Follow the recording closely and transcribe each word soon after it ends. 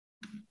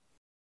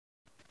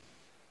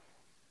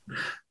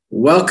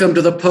Welcome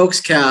to the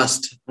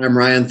Pokescast. I'm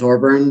Ryan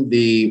Thorburn,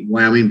 the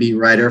Wyoming beat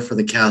writer for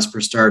the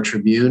Casper Star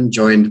Tribune,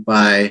 joined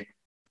by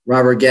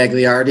Robert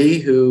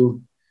Gagliardi,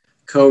 who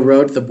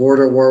co-wrote The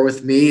Border War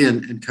with me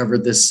and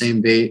covered this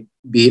same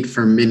beat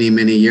for many,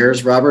 many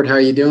years. Robert, how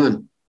are you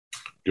doing?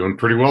 Doing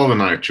pretty well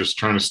tonight. Just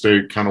trying to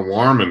stay kind of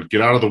warm and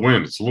get out of the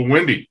wind. It's a little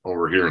windy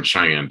over here in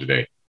Cheyenne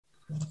today.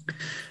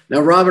 Now,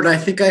 Robert, I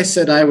think I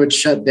said I would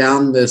shut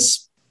down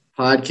this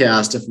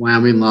podcast if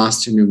Wyoming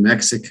lost to New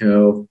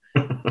Mexico.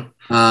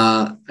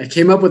 I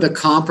came up with a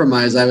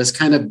compromise. I was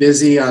kind of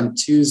busy on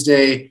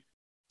Tuesday,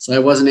 so I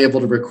wasn't able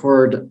to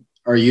record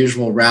our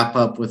usual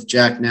wrap-up with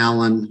Jack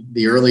Nallen,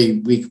 the early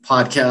week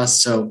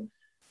podcast. So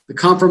the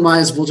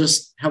compromise, we'll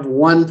just have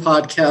one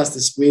podcast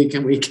this week,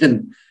 and we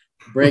can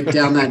break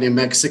down that New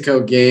Mexico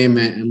game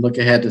and look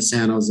ahead to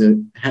San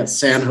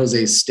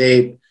Jose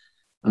State.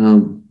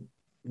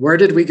 Where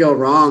did we go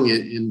wrong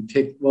in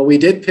pick? Well, we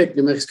did pick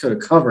New Mexico to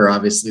cover,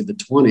 obviously, the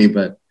 20,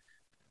 but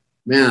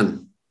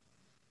man,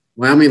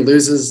 Wyoming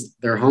loses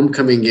their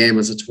homecoming game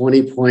as a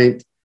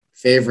 20-point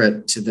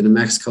favorite to the New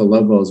Mexico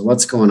Lobos.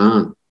 What's going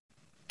on?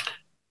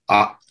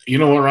 You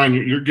know what,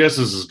 Ryan, your guess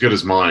is as good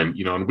as mine,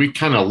 and we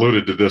kind of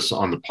alluded to this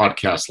on the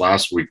podcast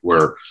last week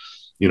where,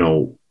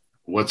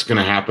 what's going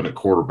to happen at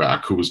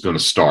quarterback, who was going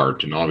to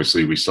start. And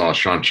obviously we saw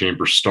Sean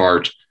Chambers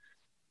start,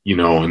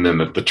 and then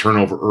the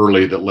turnover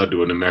early that led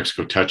to a New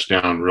Mexico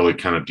touchdown really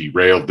kind of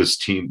derailed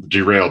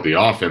the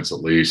offense at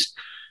least.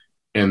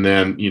 And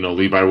then,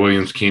 Levi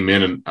Williams came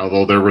in, and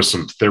although there were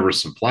some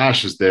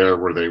flashes there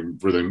where they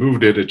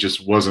moved it, it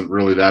just wasn't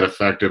really that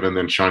effective. And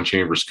then Sean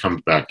Chambers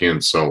comes back in.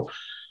 So,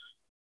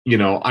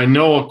 I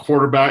know a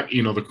quarterback,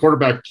 the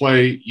quarterback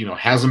play,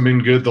 hasn't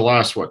been good the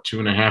last,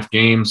 2.5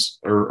 games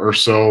or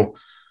so.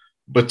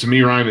 But to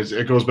me, Ryan,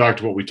 it goes back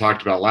to what we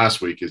talked about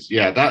last week is,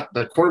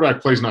 that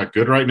quarterback play is not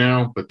good right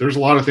now, but there's a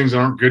lot of things that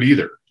aren't good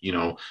either.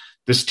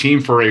 This team,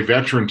 for a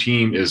veteran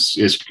team,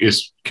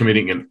 is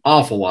committing an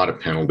awful lot of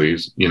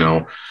penalties.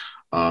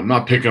 I'm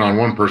not picking on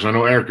one person. I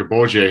know Eric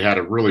Eboje had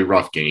a really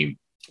rough game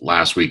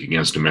last week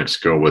against New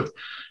Mexico with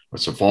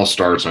some false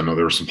starts. I know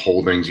there were some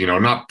holdings,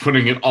 not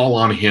putting it all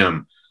on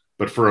him,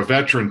 but for a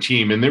veteran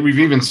team, and then we've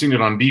even seen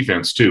it on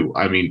defense too.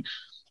 I mean,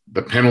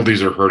 the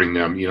penalties are hurting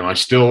them. I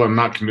still am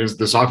not convinced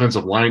this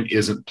offensive line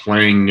isn't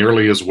playing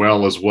nearly as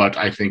well as what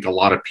I think a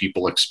lot of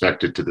people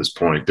expected to this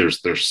point.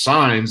 There's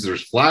signs,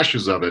 there's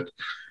flashes of it.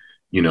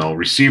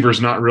 Receivers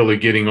not really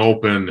getting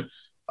open.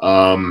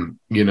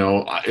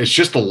 It's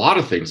just a lot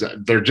of things.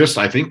 They're just,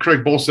 I think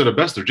Craig Bohl said it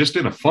best. They're just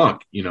in a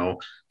funk.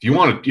 If you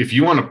want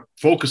to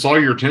focus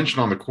all your attention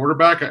on the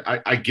quarterback,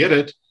 I get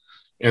it.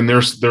 And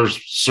there's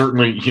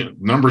certainly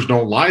numbers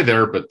don't lie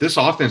there, but this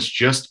offense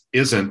just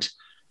isn't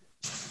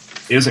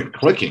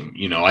clicking.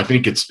 I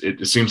think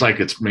it seems like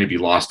it's maybe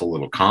lost a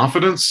little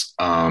confidence.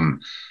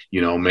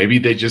 Maybe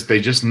they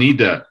just need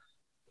to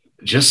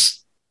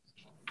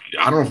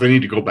I don't know if they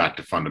need to go back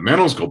to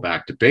fundamentals, go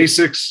back to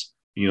basics.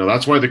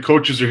 That's why the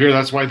coaches are here.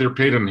 That's why they're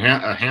paid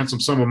a handsome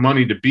sum of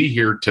money to be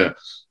here to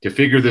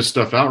figure this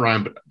stuff out,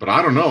 Ryan. But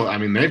I don't know. I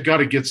mean, they've got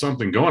to get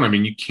something going. I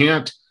mean, you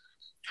can't.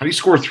 How do you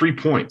score 3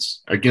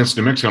 points against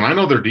New Mexico? And I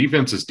know their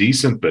defense is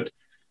decent, but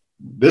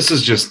this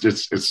is just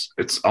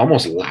it's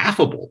almost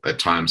laughable at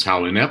times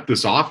how inept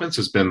this offense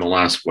has been the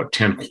last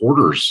 10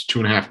 quarters,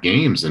 2.5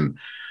 games, and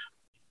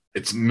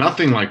it's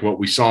nothing like what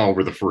we saw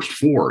over the first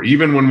 4.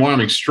 Even when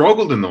Wyoming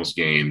struggled in those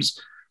games,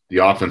 the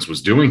offense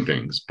was doing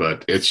things,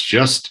 but it's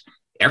just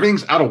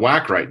everything's out of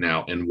whack right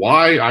now. And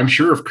why? I'm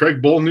sure if Craig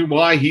Bohl knew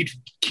why, he'd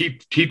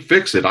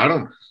fix it.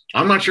 I'm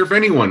not sure if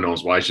anyone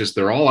knows why. It's just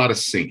they're all out of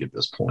sync at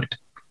this point.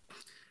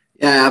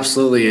 Yeah,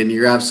 absolutely. And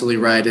you're absolutely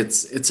right.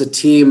 It's a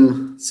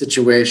team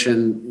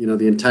situation.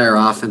 The entire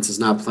offense is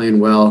not playing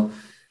well.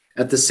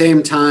 At the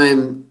same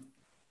time,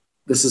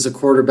 this is a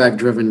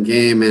quarterback-driven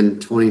game in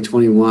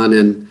 2021.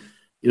 And,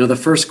 the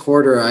first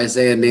quarter,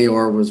 Isaiah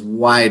Nayor was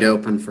wide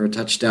open for a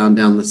touchdown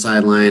down the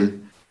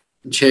sideline.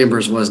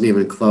 Chambers wasn't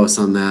even close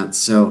on that.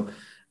 So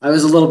I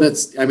was a little bit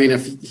 –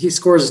 if he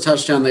scores a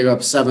touchdown, they go up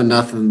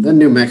 7-0, then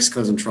New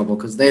Mexico's in trouble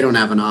because they don't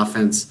have an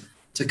offense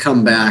to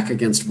come back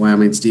against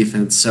Wyoming's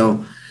defense.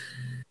 So –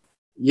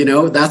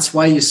 that's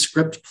why you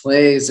script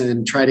plays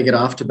and try to get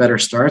off to better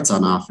starts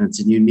on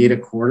offense. And you need a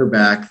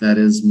quarterback that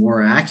is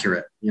more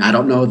accurate. I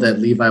don't know that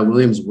Levi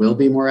Williams will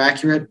be more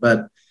accurate,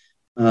 but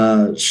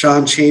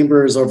Sean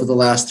Chambers over the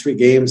last 3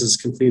 games has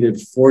completed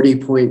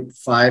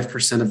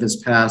 40.5% of his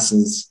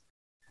passes,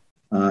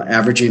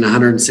 averaging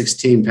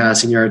 116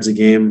 passing yards a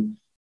game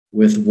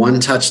with 1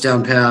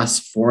 touchdown pass,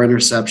 4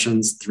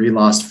 interceptions, 3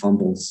 lost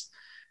fumbles.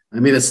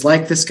 It's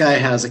like this guy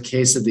has a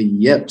case of the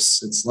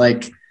yips. It's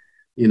like,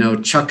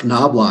 Chuck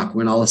Knobloch,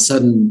 when all of a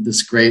sudden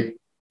this great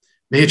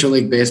Major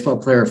League Baseball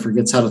player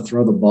forgets how to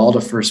throw the ball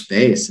to first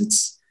base.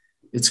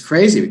 It's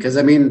crazy because,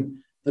 the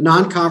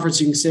non-conference,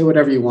 you can say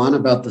whatever you want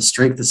about the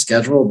strength of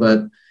schedule,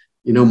 but,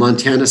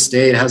 Montana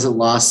State hasn't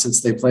lost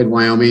since they played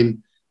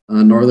Wyoming.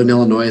 Northern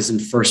Illinois is in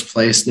first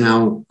place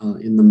now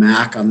in the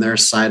MAC on their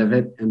side of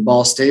it, and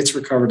Ball State's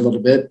recovered a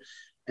little bit.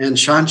 And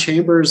Sean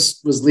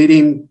Chambers was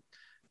leading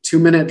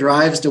 2-minute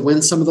drives to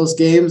win some of those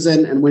games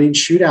and winning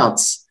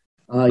shootouts.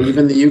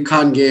 Even the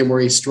UConn game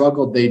where he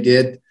struggled, they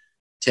did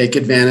take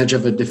advantage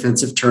of a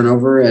defensive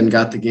turnover and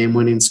got the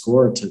game-winning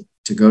score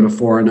to go to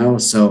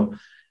 4-0. So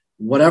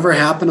whatever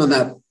happened on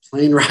that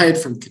plane ride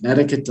from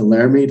Connecticut to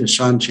Laramie to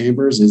Sean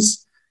Chambers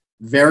is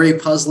very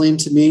puzzling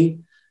to me,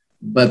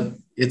 but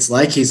it's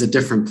like he's a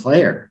different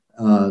player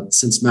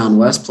since Mountain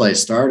West play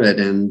started.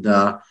 And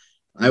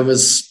I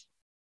was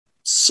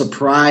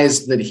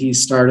surprised that he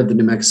started the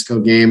New Mexico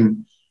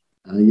game.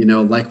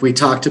 Like we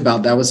talked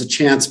about, that was a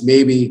chance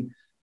maybe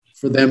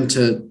for them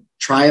to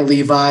try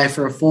Levi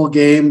for a full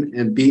game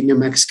and beat New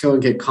Mexico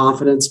and get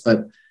confidence.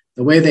 But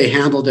the way they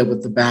handled it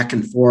with the back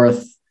and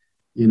forth,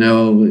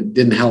 it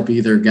didn't help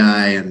either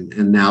guy.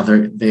 And now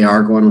they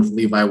are going with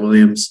Levi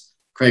Williams.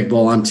 Craig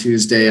Bohl on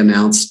Tuesday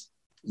announced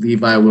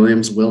Levi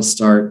Williams will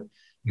start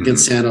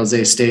against San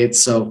Jose State.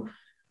 So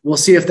we'll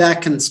see if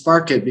that can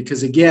spark it,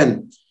 because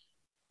again,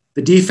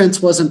 the defense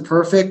wasn't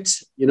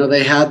perfect.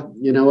 They had,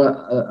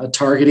 a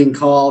targeting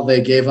call.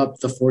 They gave up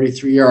the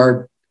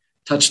 43-yard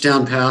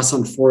touchdown pass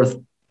on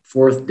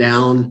fourth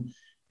down,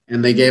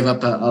 and they gave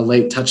up a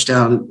late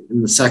touchdown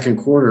in the second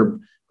quarter,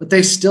 but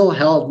they still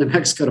held New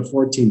Mexico to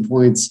 14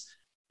 points,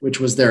 which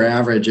was their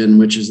average and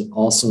which is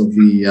also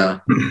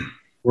the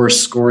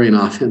worst scoring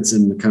offense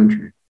in the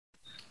country.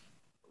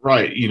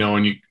 Right.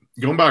 And you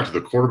going back to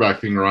the quarterback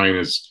thing, Ryan,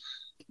 is,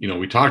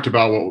 we talked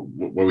about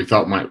what we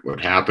thought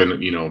would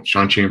happen.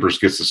 Sean Chambers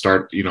gets to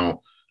start. I don't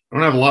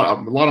have a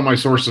lot of my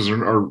sources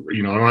are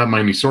I don't have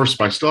many sources,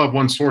 but I still have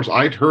one source.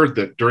 I'd heard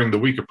that during the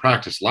week of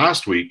practice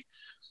last week,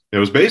 it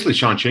was basically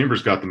Sean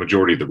Chambers got the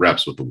majority of the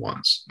reps with the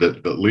ones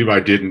that Levi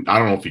didn't. I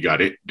don't know if he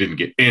didn't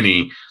get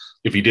any.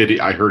 If he did,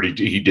 I heard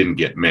he didn't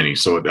get many.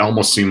 So it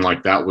almost seemed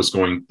like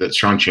that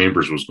Sean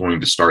Chambers was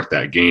going to start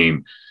that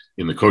game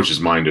in the coach's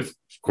mind,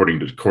 according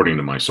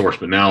to my source.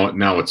 But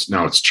now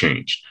it's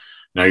changed.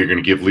 Now you're going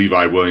to give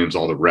Levi Williams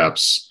all the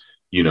reps,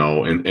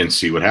 and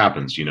see what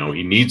happens.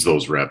 He needs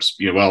those reps.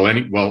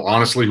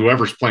 Honestly,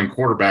 whoever's playing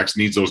quarterbacks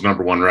needs those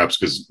number one reps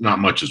because not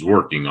much is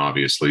working,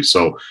 obviously.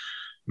 So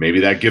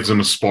maybe that gives them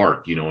a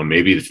spark, and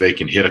maybe if they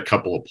can hit a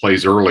couple of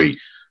plays early,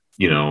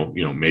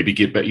 maybe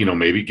get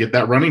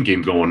that running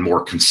game going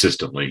more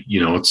consistently.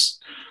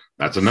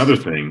 That's another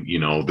thing.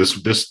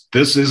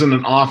 This isn't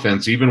an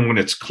offense, even when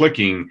it's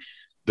clicking,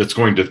 that's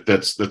going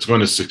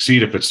to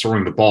succeed if it's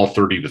throwing the ball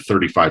 30 to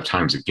 35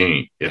 times a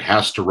game. It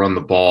has to run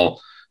the ball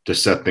to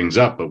set things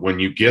up. But when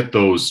you get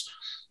those,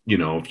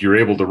 if you're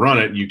able to run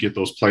it, you get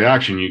those play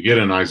action, you get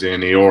an Isaiah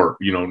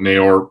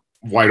Nayor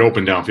wide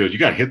open downfield, you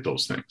got to hit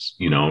those things,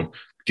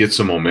 get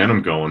some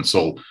momentum going.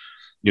 So,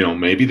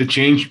 maybe the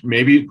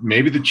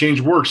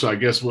change works. I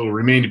guess will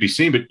remain to be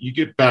seen. But you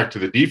get back to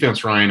the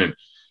defense, Ryan, and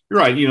you're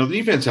right. The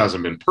defense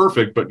hasn't been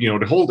perfect, but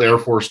to hold Air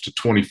Force to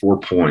 24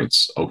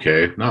 points,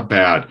 okay, not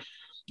bad.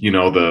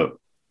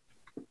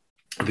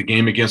 The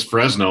game against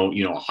Fresno,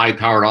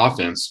 high-powered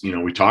offense.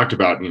 We talked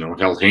about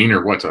held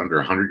Haener under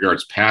 100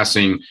 yards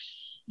passing,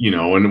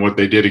 and what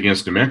they did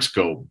against New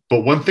Mexico.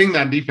 But one thing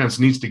that defense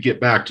needs to get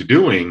back to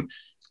doing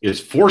is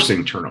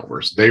forcing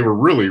turnovers. They were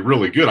really,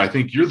 really good. I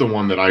think you're the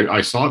one that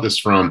I saw this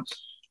from,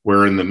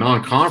 where in the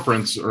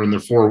non-conference or in the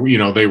four,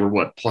 they were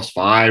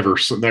 +5 or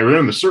so. They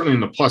were certainly in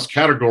the plus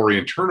category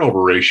in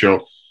turnover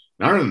ratio,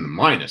 not in the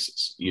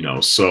minuses.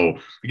 So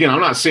again, I'm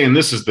not saying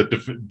this is the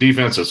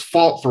defense's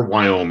fault for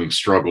Wyoming's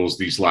struggles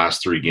these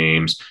last 3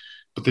 games,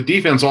 but the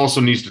defense also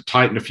needs to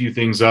tighten a few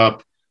things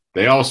up.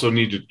 They also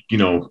need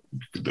to,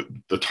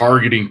 the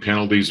targeting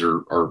penalties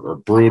are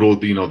brutal.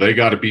 They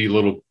got to be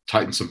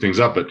tighten some things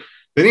up, but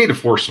they need to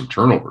force some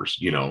turnovers.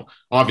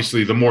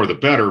 Obviously the more the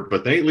better,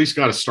 but they at least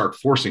got to start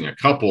forcing a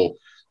couple,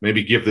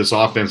 maybe give this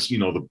offense,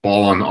 the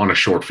ball on a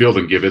short field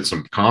and give it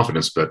some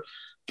confidence. But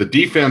the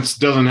defense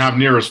doesn't have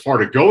near as far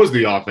to go as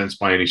the offense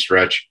by any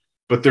stretch,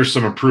 but there's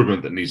some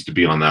improvement that needs to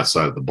be on that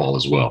side of the ball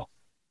as well.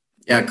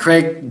 Yeah,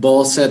 Craig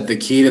Bohl said the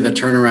key to the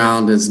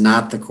turnaround is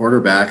not the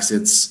quarterbacks,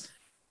 it's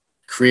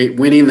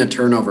winning the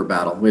turnover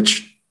battle,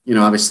 which,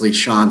 obviously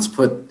Sean's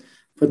put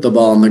the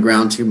ball on the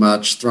ground too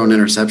much, thrown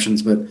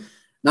interceptions, but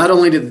not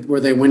only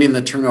were they winning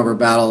the turnover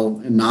battle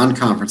in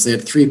non-conference, they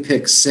had 3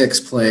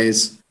 pick-6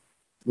 plays,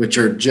 which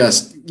are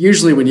just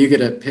usually when you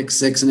get a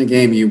pick-6 in a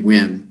game, you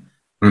win.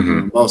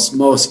 Mm-hmm.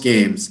 Most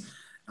games.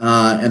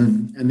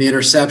 And the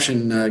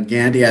interception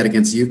Gandy had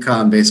against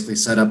UConn basically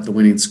set up the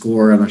winning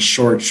score on a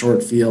short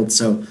field.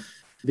 So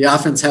the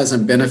offense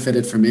hasn't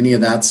benefited from any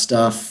of that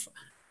stuff.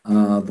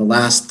 The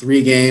last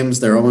 3 games,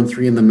 they're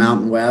 0-3 in the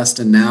Mountain West,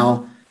 and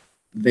now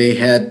they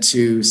head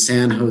to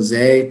San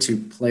Jose to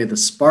play the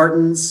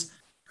Spartans,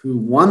 who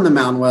won the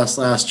Mountain West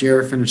last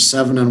year, finished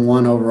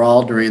 7-1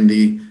 overall during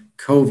the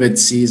COVID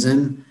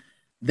season.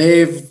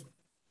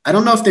 I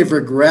don't know if they've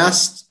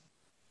regressed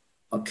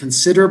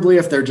considerably,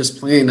 if they're just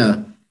playing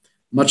a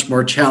much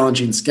more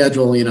challenging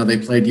schedule. They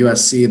played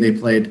USC, they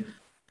played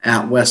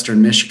at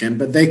Western Michigan,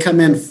 but they come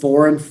in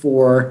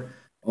 4-4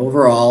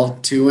 overall,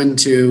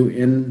 2-2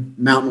 in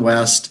Mountain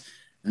West.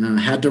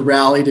 Had to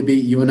rally to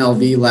beat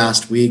UNLV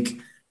last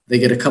week. They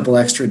get a couple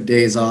extra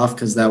days off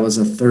because that was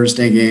a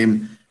Thursday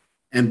game.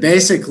 And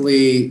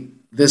basically,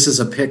 this is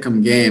a pick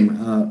 'em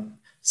game.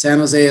 San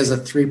Jose is a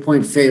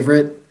 3-point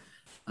favorite,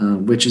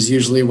 which is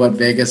usually what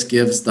Vegas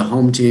gives the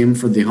home team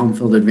for the home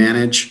field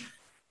advantage.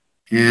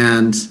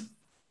 And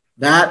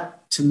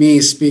that, to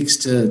me, speaks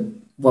to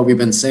what we've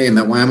been saying,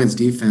 that Wyoming's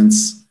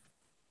defense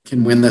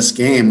can win this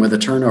game with a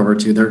turnover or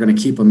two. They're going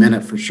to keep them in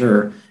it for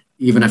sure,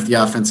 even if the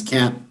offense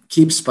can't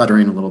keep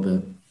sputtering a little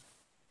bit.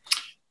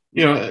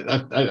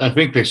 I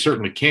think they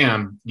certainly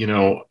can.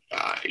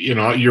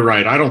 You're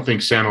right. I don't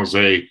think San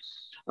Jose,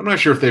 I'm not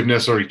sure if they've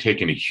necessarily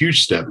taken a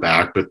huge step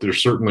back, but they're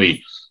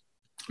certainly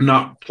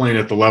not playing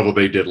at the level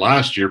they did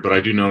last year. But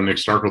I do know Nick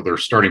Starkel, their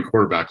starting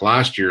quarterback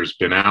last year, has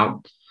been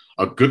out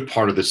a good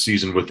part of the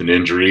season with an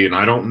injury. And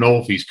I don't know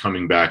if he's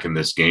coming back in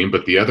this game,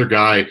 but the other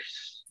guy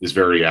is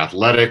very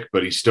athletic,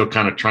 but he's still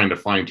kind of trying to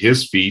find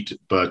his feet.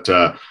 But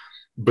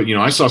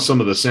I saw some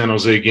of the San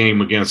Jose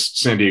game against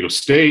San Diego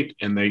State,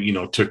 and they,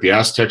 took the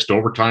Aztecs to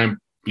overtime.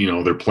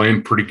 They're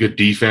playing pretty good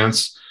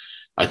defense.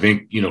 I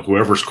think,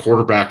 whoever's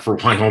quarterback for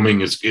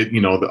Wyoming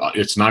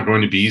it's not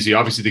going to be easy.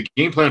 Obviously, the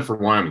game plan for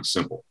Wyoming is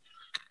simple: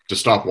 to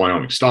stop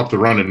Wyoming, stop the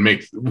run, and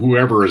make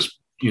whoever is,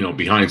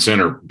 behind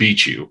center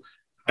beat you.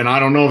 And I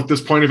don't know at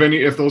this point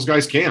if those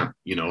guys can,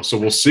 so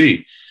we'll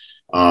see.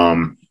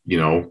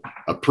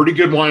 A pretty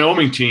good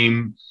Wyoming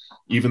team,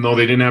 even though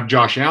they didn't have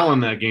Josh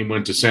Allen, that game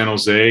went to San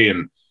Jose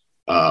and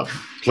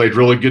played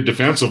really good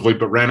defensively,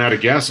 but ran out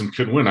of gas and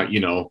couldn't win.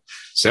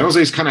 San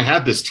Jose's kind of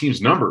had this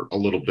team's number a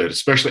little bit,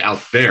 especially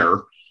out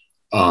there.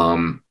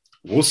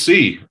 We'll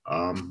see.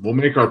 We'll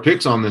make our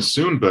picks on this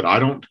soon, but I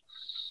don't,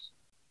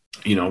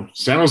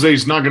 San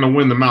Jose's not going to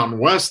win the Mountain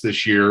West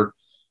this year,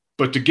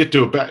 but to get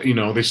to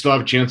they still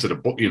have a chance at a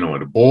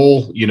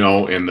bowl,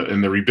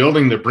 and the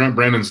rebuilding that Brent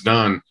Brennan's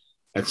done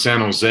at San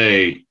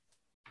Jose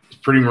is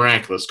pretty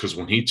miraculous, because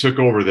when he took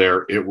over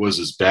there, it was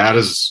as bad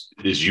as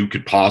you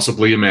could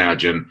possibly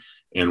imagine.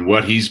 And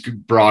what he's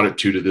brought it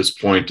to this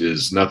point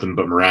is nothing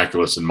but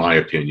miraculous, in my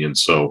opinion.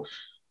 So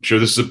I'm sure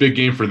this is a big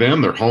game for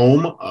them. They're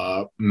home,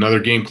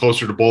 another game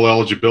closer to bowl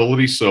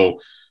eligibility.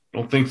 So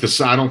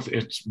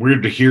it's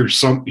weird to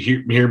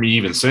hear me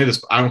even say this,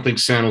 but I don't think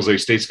San Jose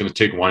State's going to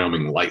take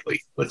Wyoming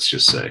lightly, let's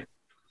just say.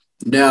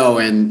 No,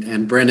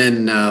 and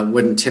Brennan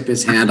wouldn't tip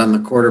his hand on the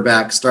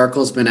quarterback.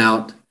 Starkel's been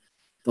out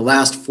the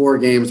last 4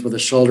 games with a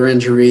shoulder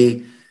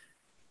injury.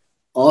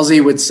 All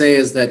he would say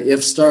is that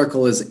if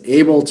Starkel is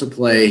able to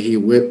play, he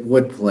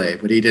would play,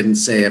 but he didn't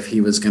say if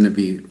he was going to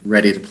be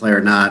ready to play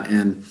or not.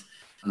 And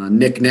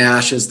Nick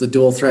Nash is the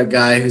dual threat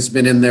guy who's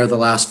been in there the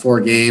last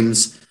 4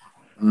 games.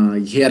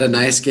 He had a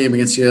nice game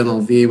against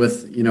UNLV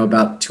with,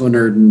 about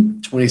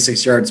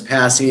 226 yards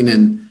passing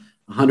and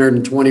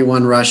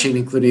 121 rushing,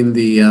 including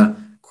the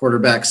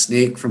quarterback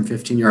sneak from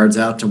 15 yards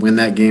out to win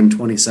that game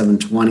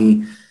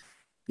 27-20.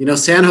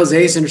 San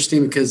Jose is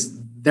interesting because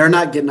they're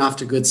not getting off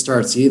to good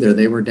starts either.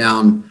 They were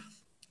down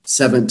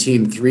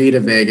 17-3 to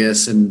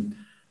Vegas, and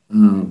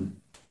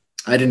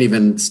I didn't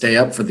even stay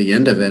up for the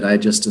end of it. I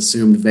just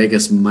assumed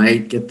Vegas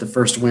might get the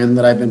first win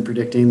that I've been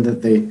predicting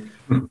that they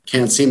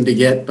can't seem to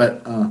get.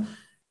 But,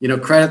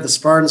 credit the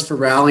Spartans for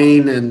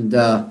rallying, and,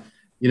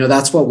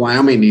 that's what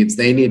Wyoming needs.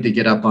 They need to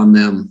get up on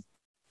them,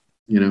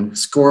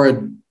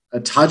 score a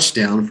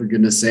touchdown, for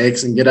goodness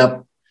sakes, and get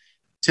up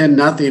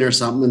 10-0 or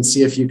something and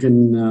see if you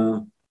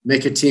can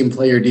make a team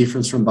play your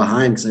defense from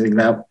behind, because I think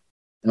that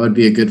would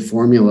be a good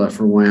formula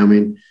for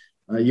Wyoming.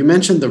 You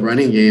mentioned the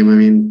running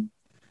game.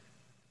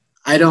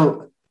 I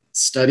don't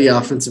study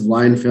offensive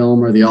line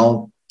film or the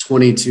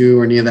all-22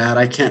 or any of that.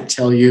 I can't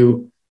tell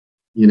you,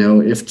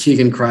 if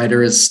Keegan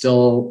Kreider is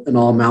still an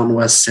all-Mountain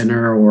West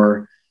center,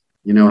 or,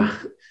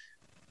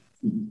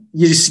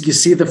 you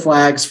see the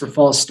flags for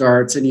false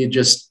starts and you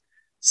just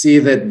see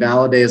that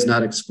Valladay is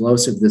not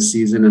explosive this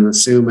season and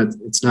assume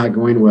it's not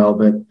going well.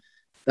 But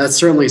that's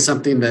certainly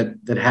something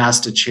that has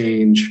to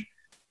change.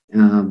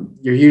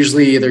 You're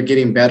usually either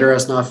getting better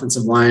as an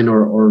offensive line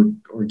or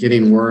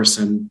getting worse.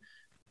 And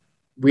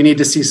we need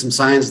to see some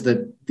signs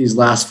that these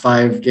last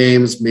 5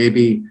 games,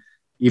 maybe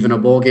even a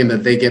bowl game,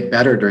 that they get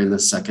better during the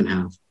second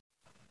half.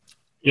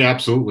 Yeah,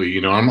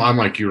 absolutely. I'm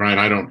like you,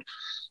 Ryan.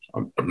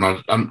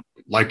 I'm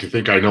like to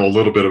think I know a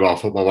little bit about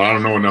football, but I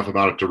don't know enough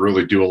about it to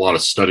really do a lot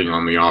of studying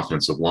on the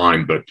offensive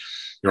line. But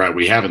you're right,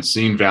 we haven't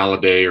seen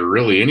Valladay or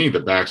really any of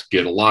the backs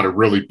get a lot of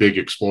really big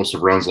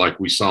explosive runs like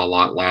we saw a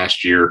lot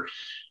last year.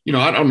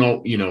 I don't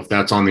know, if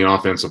that's on the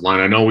offensive line.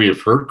 I know we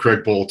have heard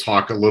Craig Bohl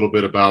talk a little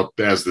bit about,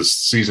 as this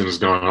season has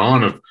gone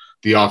on, of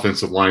the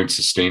offensive line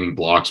sustaining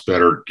blocks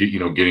better,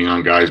 getting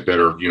on guys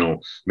better,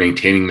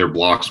 maintaining their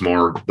blocks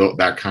more,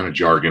 that kind of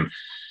jargon.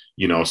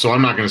 So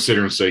I'm not going to sit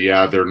here and say,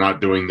 yeah, they're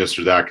not doing this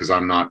or that, because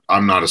I'm not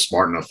a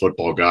smart enough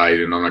football guy,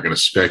 and I'm not going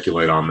to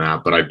speculate on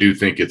that. But I do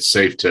think it's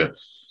safe to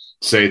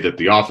say that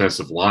the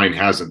offensive line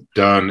hasn't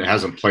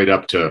played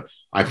up to,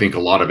 I think, a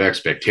lot of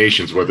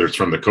expectations, whether it's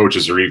from the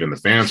coaches or even the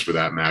fans for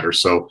that matter.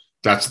 So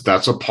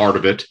that's a part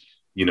of it,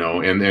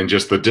 and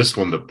just the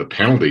discipline, the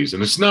penalties.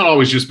 And it's not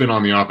always just been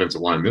on the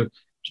offensive line. There's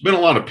been a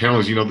lot of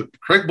penalties. The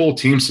Craig Bohl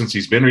team, since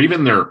he's been there,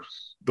 even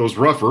those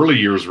rough early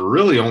years were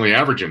really only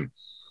averaging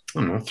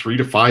I don't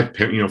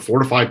know, 4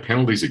 to 5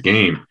 penalties a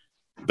game.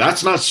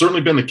 That's not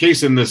certainly been the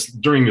case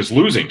during this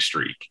losing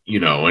streak,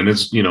 and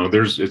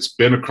it's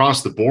been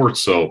across the board.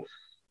 So,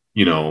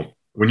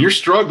 when you're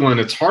struggling,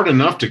 it's hard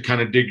enough to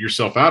kind of dig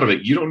yourself out of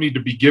it. You don't need to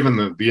be giving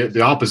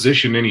the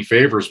opposition any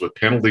favors with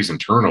penalties and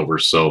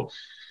turnovers. So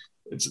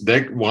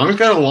Wyoming's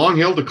got a long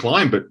hill to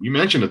climb, but you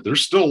mentioned it. There's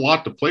still a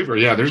lot to play for.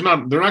 Yeah, they're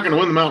not going to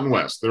win the Mountain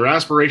West. Their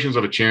aspirations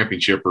of a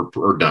championship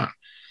are done.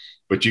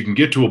 But you can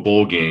get to a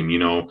bowl game.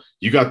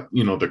 You got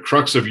the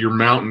crux of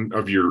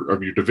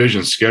your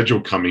division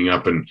schedule coming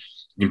up, and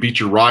you can beat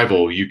your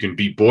rival. You can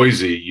beat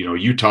Boise.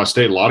 Utah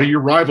State. A lot of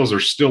your rivals are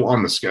still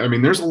on the schedule. I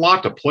mean, there's a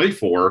lot to play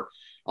for.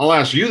 I'll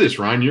ask you this,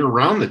 Ryan. You're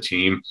around the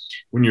team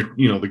when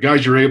you're the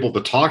guys you're able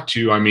to talk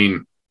to. I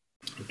mean,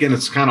 again,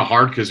 it's kind of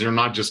hard because they're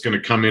not just going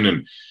to come in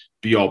and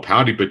be all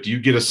pouty. But do you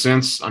get a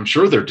sense? I'm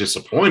sure they're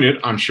disappointed.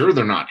 I'm sure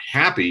they're not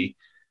happy.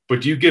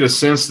 But do you get a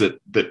sense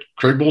that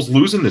Craig Bohl's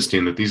losing this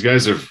team? That these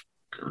guys are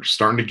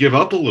starting to give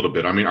up a little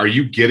bit? I mean, are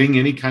you getting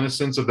any kind of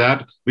sense of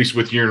that, at least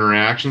with your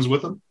interactions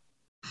with them?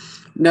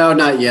 No,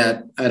 not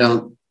yet. I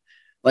don't.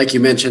 Like you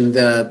mentioned,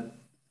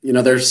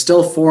 they're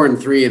still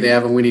 4-3. They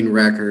have a winning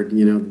record.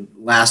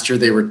 Last year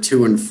they were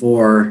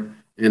 2-4,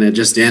 and it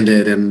just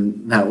ended,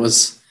 and that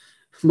was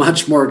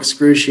much more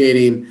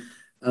excruciating.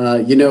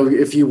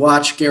 If you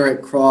watch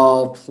Garrett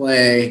Krall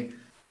play,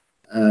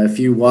 if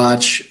you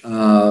watch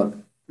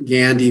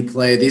Gandy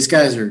play, these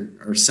guys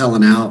are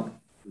selling out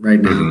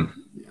right now. Mm-hmm.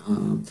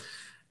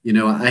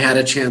 I had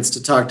a chance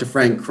to talk to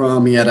Frank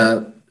Crum. He had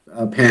a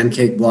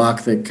pancake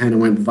block that kind of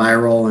went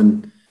viral,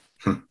 and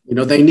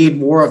they need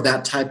more of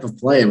that type of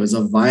play. It was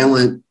a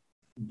violent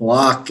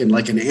block and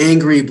like an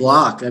angry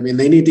block. I mean,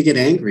 they need to get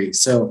angry.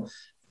 So,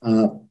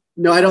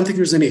 no, I don't think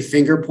there's any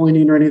finger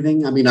pointing or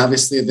anything. I mean,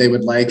 obviously they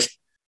would like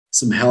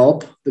some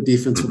help. The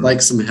defense would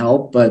like some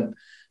help, but,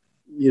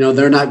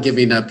 they're not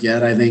giving up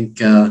yet. I think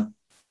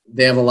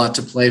they have a lot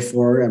to play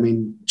for. I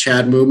mean,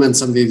 Chad Mooman,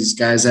 some of these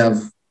guys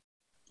have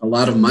a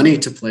lot of money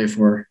to play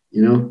for,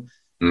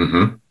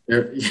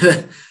 Mm-hmm.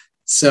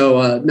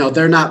 So, no,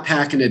 they're not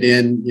packing it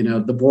in.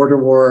 The border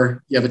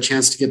war, you have a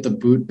chance to get the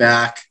boot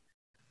back.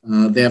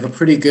 They have a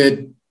pretty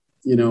good,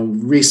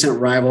 recent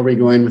rivalry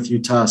going with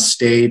Utah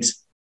State.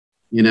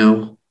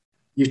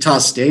 Utah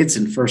State's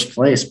in first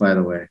place, by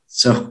the way.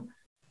 So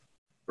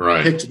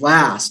right. Picked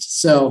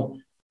last. So,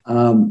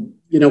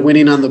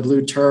 winning on the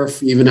blue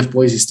turf, even if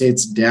Boise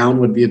State's down,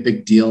 would be a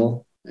big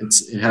deal.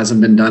 It hasn't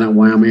been done at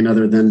Wyoming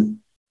other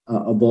than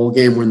a bowl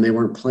game when they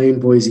weren't playing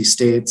Boise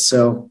State.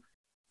 So,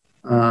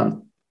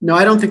 no,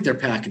 I don't think they're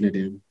packing it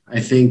in. I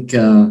think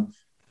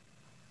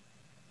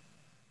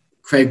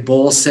Craig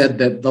Bohl said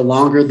that the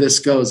longer this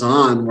goes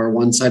on, where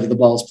one side of the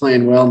ball is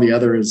playing well and the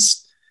other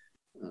is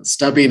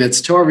stubbing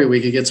its toe every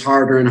week, it gets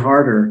harder and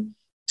harder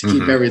to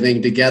keep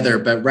everything together.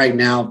 But right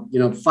now,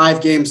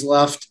 5 games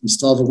left, we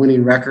still have a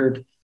winning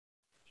record.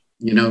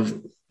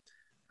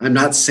 I'm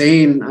not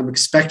saying I'm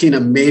expecting a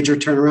major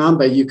turnaround,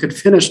 but you could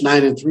finish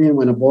 9-3 and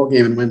win a bowl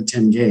game and win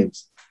 10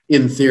 games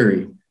in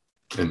theory.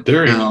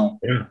 Now,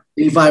 yeah.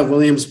 Levi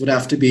Williams would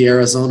have to be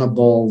Arizona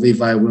Bowl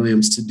Levi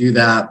Williams to do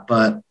that.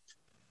 But,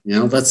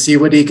 let's see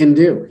what he can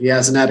do. He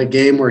hasn't had a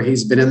game where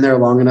he's been in there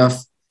long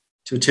enough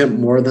to attempt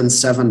more than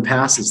 7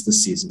 passes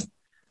this season.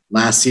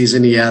 Last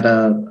season, he had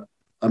a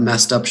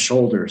messed up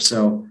shoulder.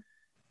 So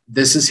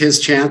this is his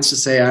chance to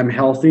say, I'm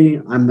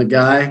healthy. I'm the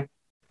guy.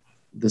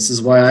 This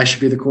is why I should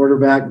be the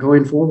quarterback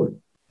going forward.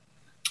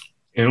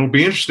 And it'll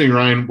be interesting,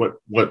 Ryan,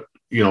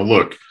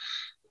 look,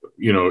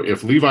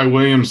 if Levi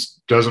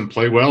Williams doesn't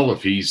play well,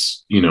 if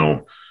he's,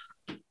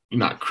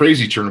 not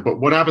crazy turner,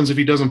 but what happens if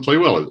he doesn't play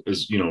well?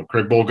 Is,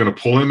 Craig Bohl going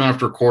to pull him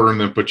after a quarter and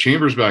then put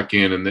Chambers back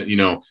in? And then,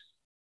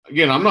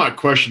 again, I'm not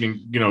questioning,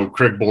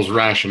 Craig Bohl's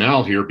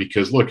rationale here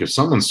because, look, if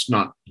someone's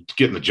not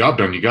getting the job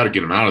done, you got to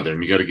get him out of there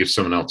and you got to give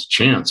someone else a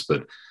chance.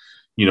 But,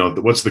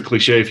 what's the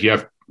cliche? If you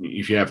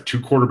have 2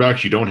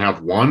 quarterbacks, you don't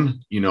have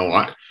one,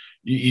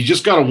 you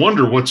just got to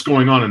wonder what's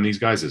going on in these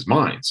guys'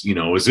 minds.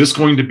 Is this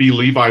going to be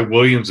Levi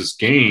Williams'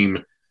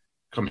 game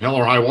come hell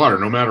or high water?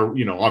 No matter,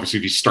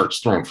 obviously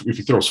if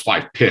he throws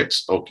 5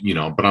 picks, but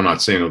I'm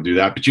not saying he'll do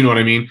that, but you know what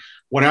I mean?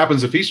 What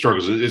happens if he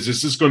struggles? Is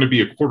this going to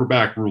be a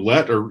quarterback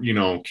roulette or,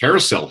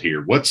 carousel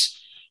here?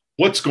 What's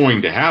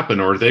going to happen?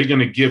 Or are they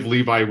going to give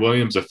Levi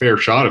Williams a fair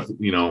shot of,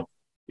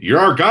 you're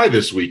our guy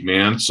this week,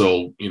 man.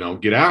 So,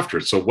 get after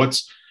it. So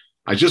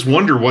I just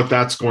wonder what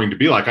that's going to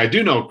be like. I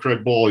do know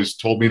Craig Bohl has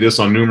told me this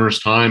on numerous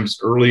times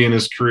early in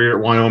his career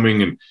at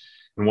Wyoming and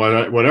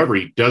whatever.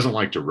 He doesn't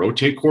like to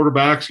rotate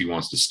quarterbacks. He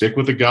wants to stick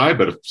with the guy.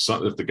 But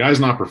if the guy's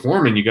not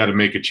performing, you got to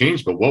make a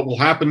change. But what will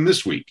happen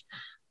this week?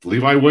 If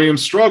Levi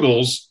Williams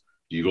struggles,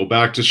 do you go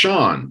back to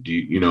Sean?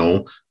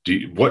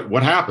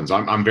 What happens?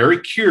 I'm very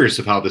curious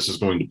of how this is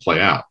going to play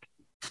out.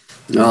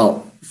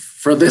 Well,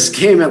 for this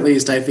game, at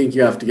least, I think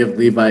you have to give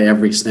Levi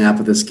every snap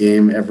of this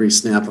game, every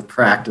snap of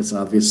practice,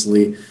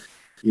 obviously.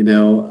 You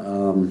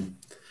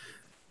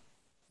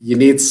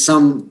need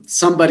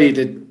somebody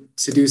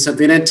to do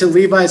something. And to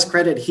Levi's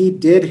credit, he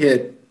did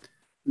hit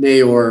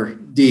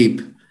Nayor deep.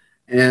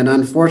 And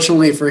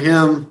unfortunately for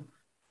him,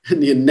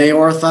 And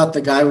Naor thought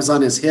the guy was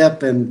on his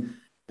hip and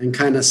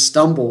kind of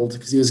stumbled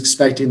because he was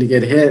expecting to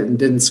get hit and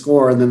didn't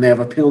score. And then they have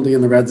a penalty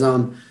in the red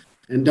zone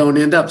and don't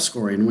end up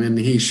scoring when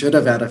he should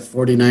have had a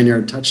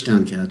 49-yard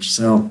touchdown catch.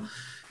 So,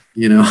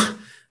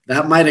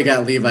 that might have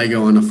got Levi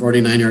going, a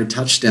 49-yard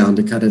touchdown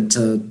to cut it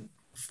to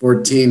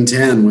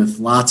 14-10 with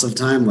lots of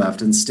time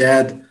left.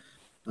 Instead,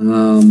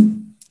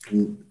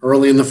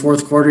 early in the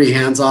fourth quarter, he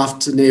hands off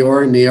to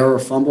Naor, and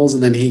Naor fumbles,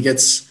 and then he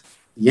gets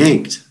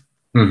yanked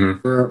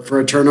for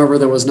a turnover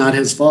that was not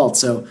his fault.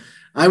 So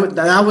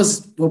that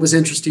was what was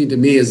interesting to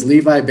me is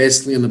Levi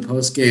basically in the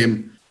post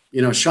game,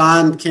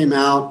 Sean came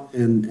out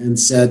and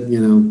said,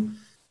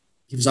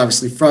 he was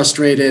obviously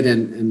frustrated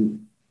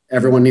and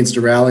everyone needs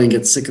to rally and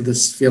get sick of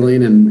this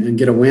feeling and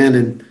get a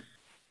win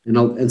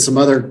and some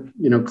other,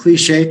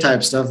 cliche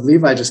type stuff.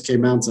 Levi just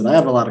came out and said, I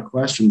have a lot of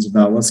questions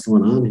about what's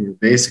going on here,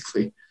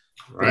 basically.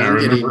 Right. I'm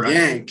getting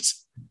yanked.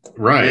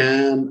 Right.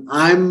 And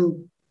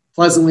I'm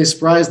pleasantly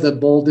surprised that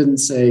Bull didn't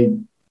say,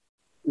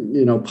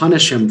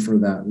 punish him for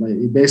that. Like,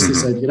 he basically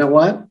said, you know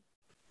what?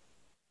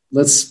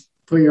 Let's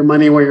put your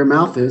money where your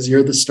mouth is.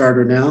 You're the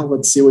starter now.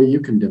 Let's see what you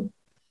can do.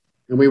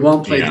 And we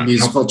won't play the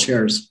musical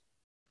chairs.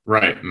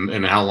 Right.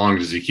 And how long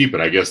does he keep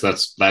it? I guess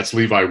that's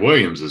Levi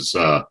Williams's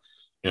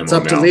it's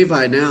up to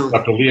Levi now.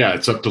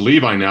 It's up to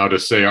Levi now to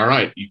say, all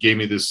right, you gave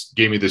me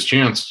this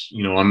chance.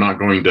 I'm not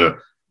going to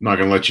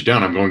let you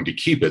down. I'm going to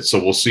keep it. So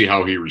we'll see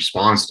how he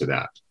responds to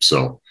that.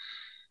 So.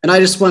 And I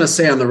just want to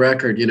say on the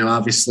record,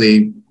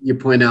 obviously you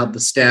point out the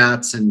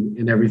stats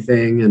and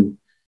everything. And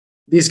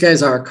these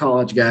guys are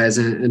college guys.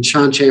 And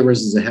Sean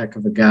Chambers is a heck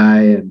of a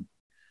guy. And,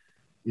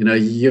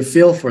 you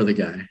feel for the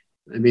guy.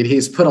 I mean,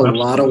 he's put a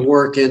lot of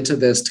work into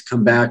this to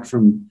come back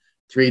from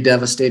 3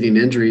 devastating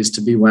injuries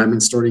to be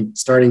Wyoming's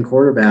starting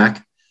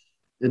quarterback.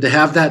 And to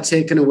have that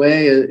taken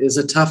away is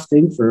a tough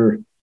thing for,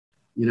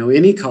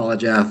 any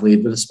college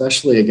athlete, but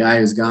especially a guy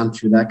who's gone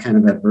through that kind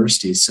of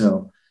adversity.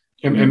 So,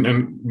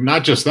 and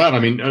not just that. I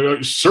mean,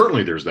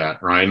 certainly there's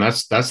that, Ryan.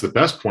 That's the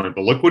best point.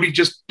 But look what he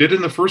just did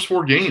in the first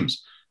 4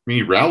 games. I mean,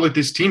 he rallied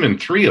this team in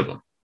 3 of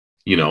them.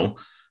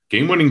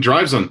 Game-winning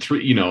drives on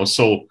 3.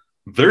 So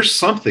there's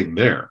something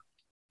there,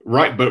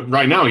 right? But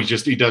right now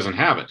he doesn't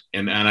have it.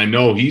 And I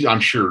know I'm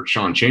sure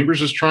Sean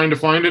Chambers is trying to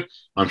find it.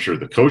 I'm sure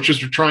the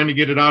coaches are trying to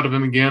get it out of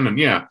him again. And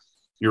yeah,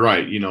 you're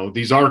right.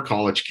 These are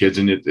college kids,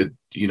 and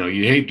you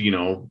hate.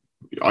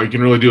 All you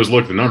can really do is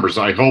look at the numbers.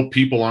 I hope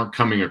people aren't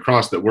coming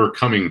across that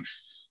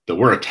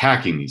we're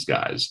attacking these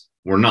guys.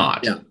 We're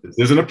not. Yeah. This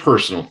isn't a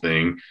personal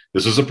thing.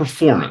 This is a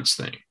performance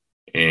thing.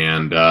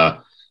 And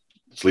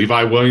it's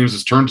Levi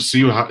Williams' turn to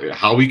see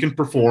how he can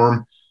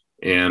perform.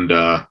 And,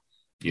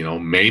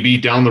 maybe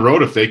down the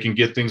road, if they can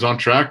get things on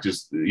track,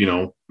 just,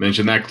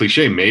 mention that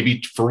cliche,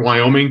 maybe for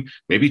Wyoming,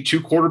 maybe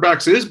 2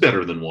 quarterbacks is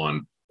better than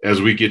 1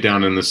 as we get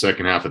down in the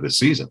second half of the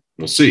season.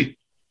 We'll see.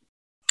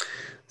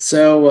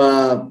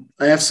 So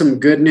I have some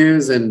good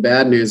news and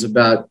bad news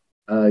about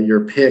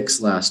your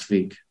picks last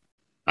week.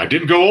 I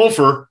didn't go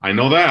over. I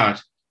know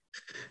that.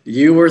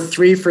 You were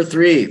 3 for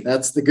 3.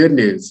 That's the good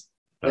news.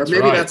 That's or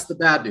maybe right. That's the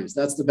bad news.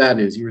 That's the bad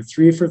news. You were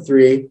 3 for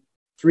 3,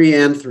 3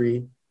 and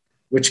 3,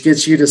 which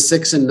gets you to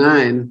 6 and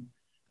 9.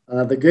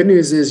 The good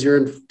news is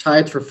you're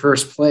tied for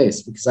first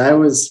place because I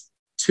was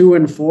 2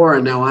 and 4,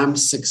 and now I'm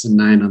 6 and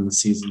 9 on the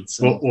season.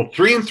 So. Well,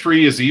 3 and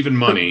 3 is even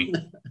money.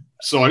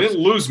 So I didn't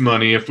lose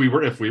money if we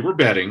were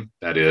betting,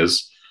 that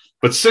is.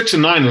 But 6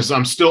 and 9 is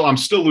I'm still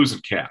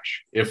losing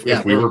cash if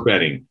we were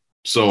betting.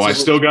 So I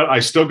still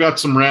got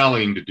some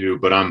rallying to do,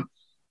 but I'm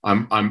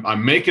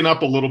making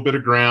up a little bit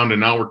of ground,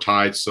 and now we're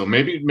tied. So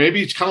maybe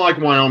it's kind of like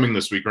Wyoming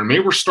this week, or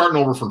maybe we're starting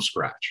over from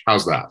scratch.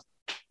 How's that?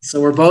 So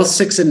we're both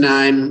 6 and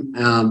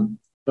 9,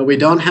 but we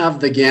don't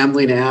have the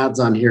gambling ads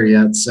on here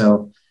yet.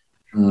 So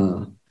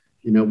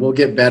we'll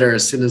get better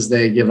as soon as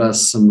they give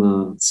us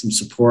some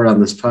support on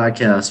this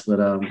podcast. But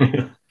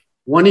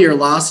one of your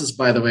losses,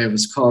 by the way,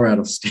 was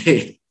Colorado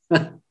State.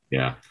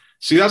 Yeah.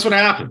 See, that's what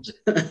happens.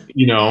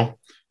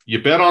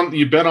 You bet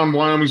on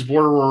Wyoming's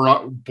border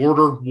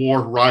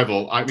war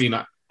rival. I mean,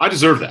 I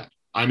deserve that.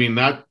 I mean,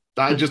 that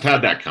I just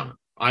had that coming.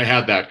 I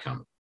had that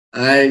coming.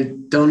 I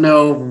don't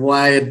know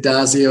why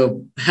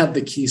Adazio had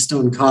the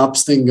Keystone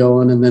Cops thing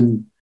going and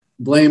then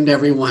blamed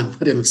everyone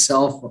but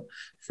himself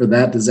for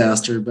that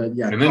disaster. But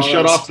yeah, and then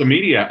shut off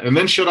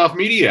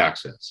media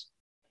access.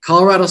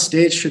 Colorado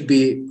State should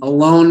be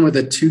alone with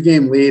a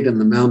 2-game lead in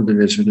the Mountain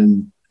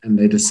Division, and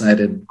they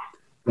decided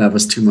that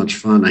was too much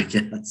fun, I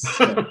guess.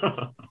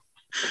 So.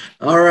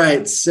 All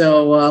right,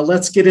 so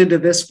let's get into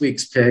this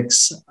week's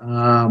picks.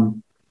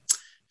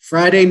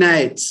 Friday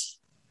night,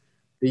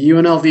 the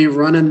UNLV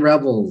Runnin'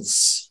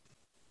 Rebels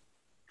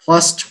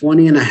plus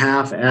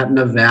 20.5 at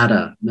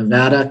Nevada.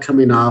 Nevada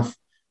coming off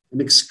an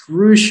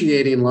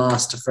excruciating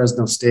loss to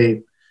Fresno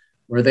State,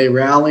 where they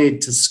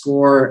rallied to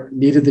score,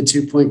 needed the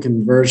 2-point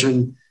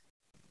conversion.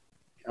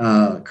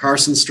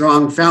 Carson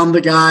Strong found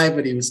the guy,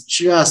 but he was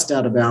just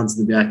out of bounds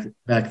in the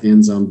back of the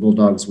end zone.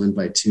 Bulldogs win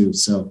by 2.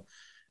 So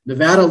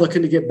Nevada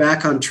looking to get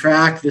back on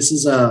track. This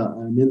is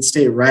an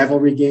in-state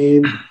rivalry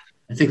game.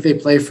 I think they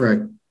play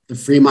for the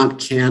Fremont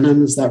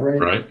Cannon. Is that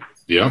right?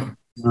 Yeah.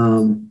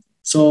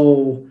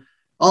 So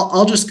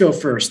I'll just go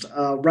first.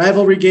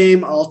 Rivalry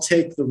game, I'll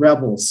take the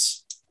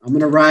Rebels. I'm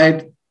going to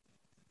ride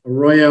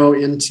Arroyo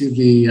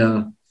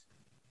into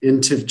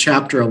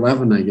chapter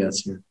 11, I guess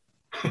here.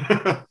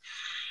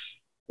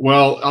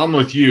 Well, I'm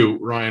with you,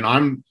 Ryan. I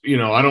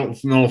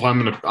don't know if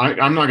I'm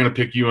not going to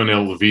pick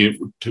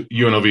UNLV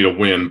to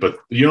win, but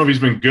UNLV's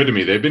been good to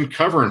me. They've been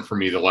covering for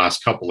me the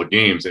last couple of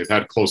games. They've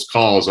had close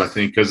calls, I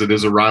think, because it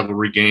is a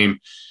rivalry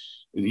game.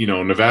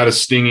 Nevada's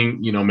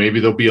stinging, maybe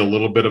there'll be a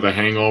little bit of a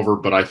hangover,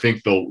 but I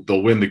think they'll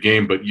win the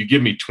game. But you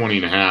give me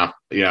 20.5.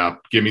 Yeah.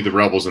 Give me the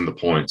Rebels and the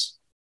points.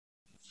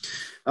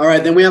 All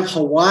right. Then we have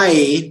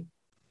Hawaii.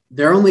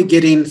 They're only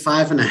getting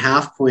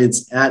 5.5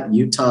 points at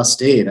Utah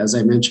State. As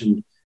I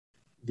mentioned,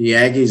 the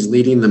Aggies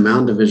leading the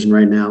Mountain Division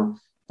right now.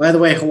 By the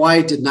way,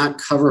 Hawaii did not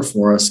cover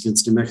for us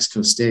against New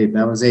Mexico State.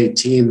 That was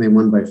 18. They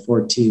won by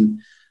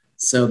 14.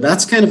 So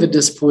that's kind of a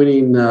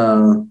disappointing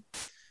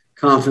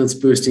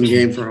confidence-boosting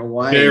game for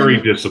Hawaii.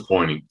 Very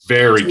disappointing.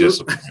 Very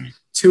disappointing.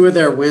 Two of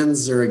their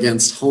wins are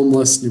against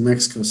homeless New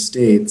Mexico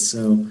State.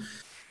 So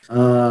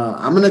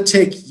I'm going to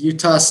take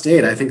Utah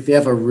State. I think they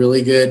have a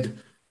really good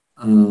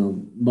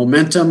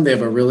momentum. They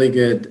have a really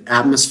good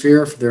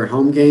atmosphere for their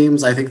home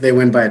games. I think they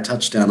win by a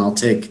touchdown. I'll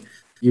take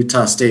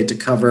Utah State to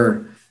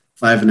cover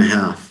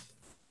 5.5.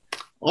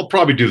 I'll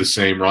probably do the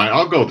same, right?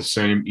 I'll go the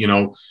same.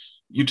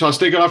 Utah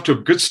State got off to a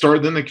good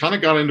start. Then they kind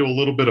of got into a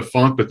little bit of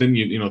funk, but then,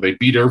 they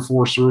beat Air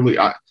Force early.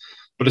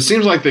 But it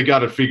seems like they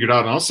got it figured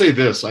out. And I'll say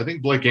this. I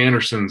think Blake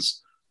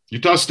Anderson's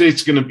Utah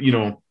State's going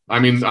to,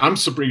 I'm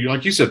surprised.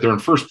 Like you said, they're in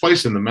first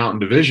place in the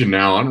Mountain Division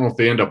now. I don't know if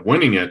they end up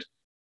winning it,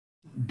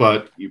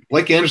 but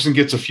Blake Anderson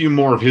gets a few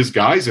more of his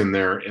guys in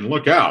there, and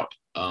look out.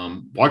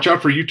 Watch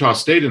out for Utah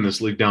State in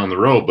this league down the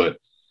road, but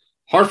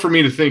hard for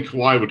me to think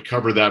Hawaii would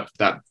cover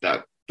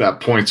that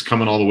points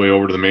coming all the way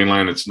over to the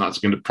mainland. It's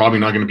probably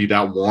not going to be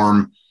that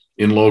warm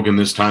in Logan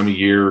this time of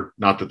year.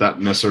 Not that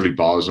necessarily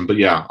bothers them, but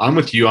yeah, I'm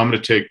with you. I'm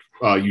going to take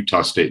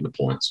Utah State in the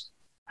points.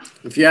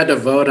 If you had to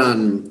vote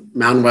on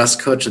Mountain West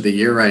Coach of the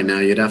Year right now,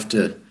 you'd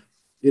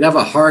have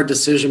a hard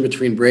decision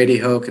between Brady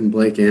Hoke and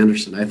Blake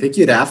Anderson. I think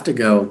you'd have to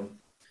go.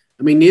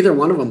 I mean, neither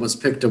one of them was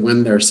picked to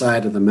win their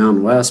side of the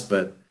Mountain West,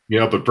 but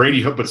yeah, but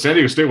San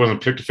Diego State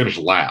wasn't picked to finish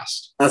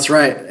last. That's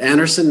right.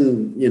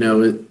 Anderson,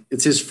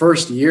 it's his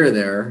first year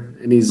there,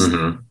 and he's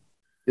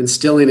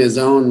instilling his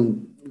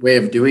own way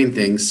of doing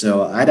things.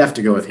 So I'd have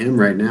to go with him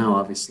right now,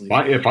 obviously.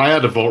 If I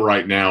had to vote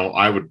right now,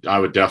 I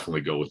would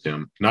definitely go with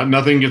him.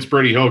 Nothing against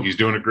Brady Hoke. He's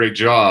doing a great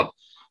job.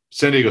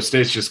 San Diego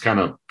State's just kind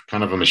of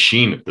a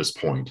machine at this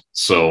point.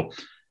 So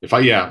if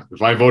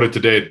I voted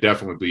today, it'd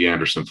definitely be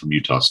Anderson from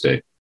Utah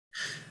State.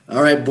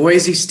 All right.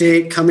 Boise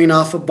State coming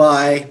off a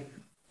bye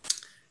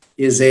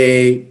is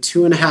a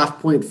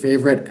 2.5-point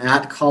favorite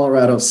at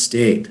Colorado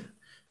State.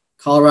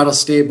 Colorado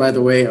State, by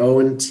the way,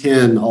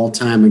 0-10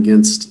 all-time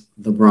against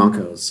the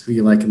Broncos. Who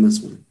you like in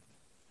this one?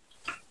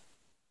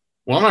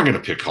 Well, I'm not going to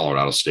pick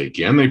Colorado State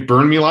again. They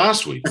burned me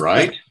last week,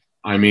 right?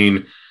 I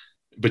mean,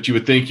 but you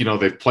would think,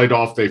 they've played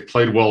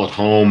well at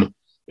home.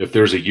 If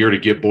there's a year to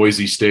get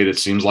Boise State, it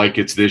seems like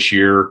it's this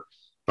year.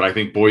 But I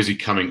think Boise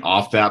coming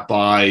off that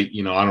bye, I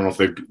don't know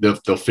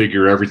if they'll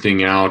figure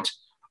everything out.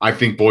 I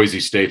think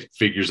Boise State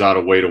figures out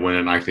a way to win,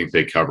 and I think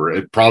they cover it.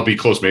 It'd probably be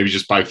close, maybe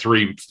just by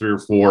three or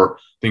four. I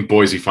think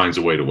Boise finds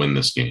a way to win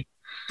this game.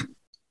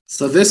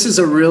 So this is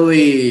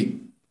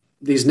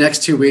these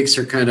next 2 weeks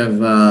are kind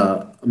of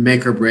a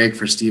make or break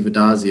for Steve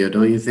Addazio,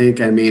 don't you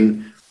think? I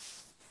mean,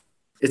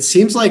 it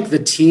seems like the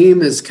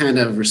team is kind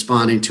of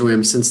responding to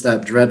him since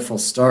that dreadful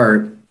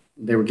start.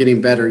 They were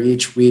getting better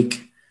each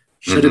week.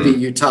 Should have beat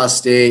Utah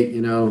State,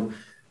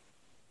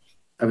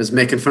 I was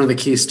making fun of the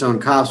Keystone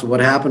Cops, but what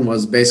happened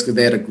was basically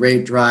they had a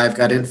great drive,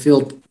 got in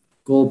field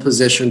goal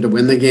position to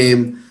win the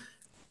game.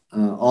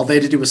 All they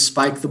had to do was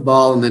spike the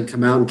ball and then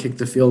come out and kick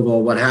the field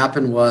goal. What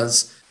happened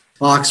was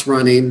clock's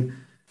running.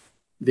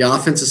 The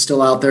offense is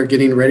still out there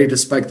getting ready to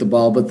spike the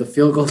ball, but the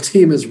field goal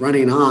team is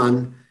running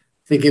on,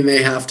 thinking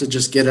they have to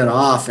just get it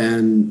off,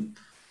 and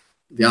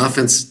the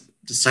offense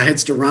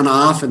decides to run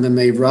off, and then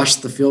they rush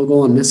the field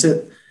goal and miss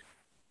it.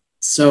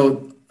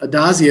 So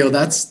Addazio,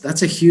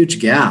 that's a huge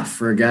gaffe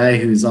for a guy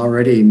who's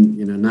already,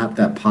 not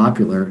that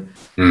popular.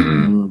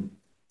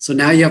 So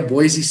now you have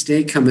Boise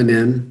State coming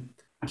in.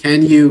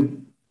 Can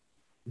you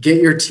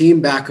get your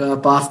team back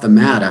up off the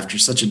mat after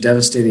such a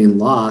devastating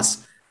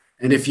loss?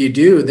 And if you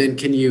do, then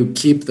can you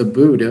keep the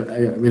boot?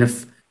 I mean,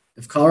 if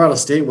Colorado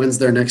State wins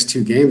their next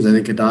 2 games, I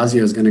think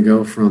Addazio is going to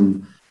go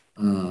from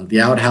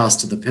the outhouse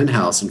to the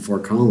penthouse in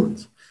Fort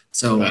Collins.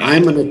 So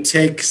I'm going to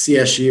take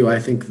CSU. I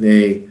think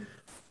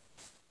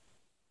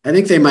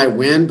they might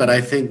win, but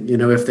I think,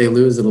 if they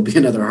lose, it'll be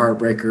another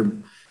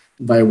heartbreaker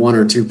by 1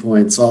 or 2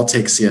 points. So I'll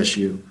take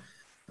CSU.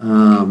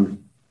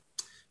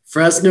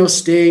 Fresno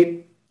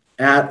State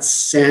at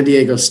San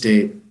Diego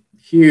State.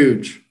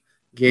 Huge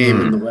game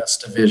in the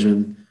West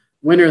Division.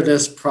 Winner of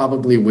this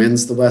probably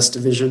wins the West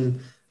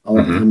Division.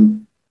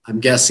 I'm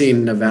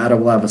guessing Nevada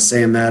will have a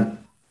say in that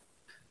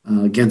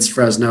against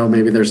Fresno.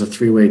 Maybe there's a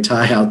 3-way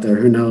tie out there.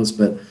 Who knows?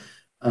 But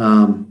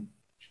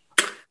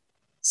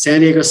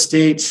San Diego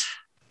State,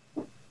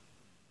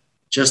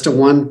 just a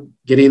one,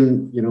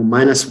 getting,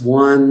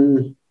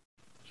 -1.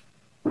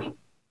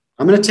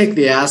 I'm going to take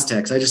the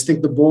Aztecs. I just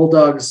think the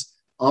Bulldogs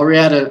already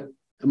had an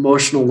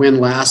emotional win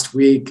last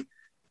week.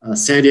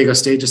 San Diego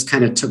State just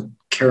kind of took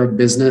care of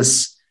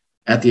business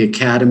at the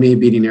academy,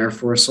 beating Air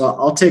Force. So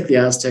I'll take the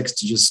Aztecs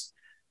to just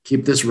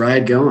keep this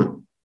ride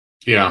going.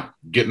 Yeah,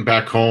 getting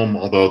back home,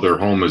 although their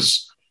home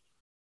is,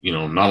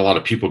 not a lot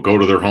of people go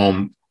to their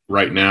home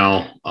right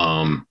now.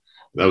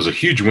 That was a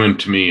huge win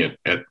to me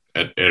at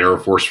Air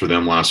Force for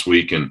them last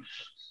week. And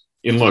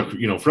look,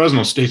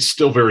 Fresno State's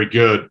still very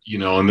good,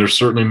 and they're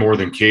certainly more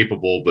than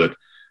capable, but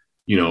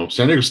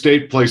San Diego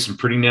State plays some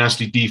pretty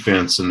nasty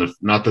defense, and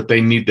not that they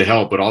need the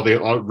help, but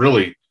all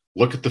really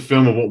look at the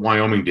film of what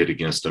Wyoming did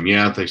against them.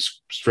 Yeah,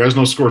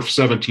 Fresno scored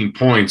 17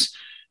 points,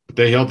 but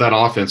they held that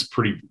offense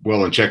pretty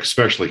well in check,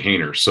 especially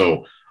Haener.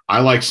 So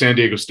I like San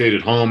Diego State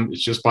at home.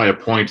 It's just by a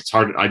point. It's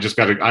hard. I'm just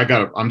going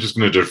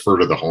to defer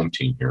to the home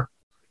team here.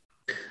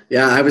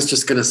 Yeah, I was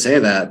just going to say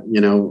that,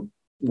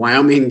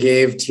 Wyoming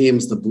gave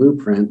teams the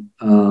blueprint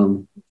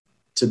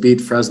to beat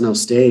Fresno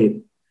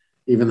State,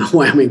 even though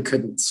Wyoming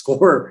couldn't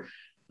score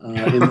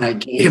in that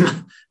game.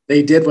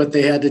 They did what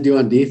they had to do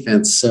on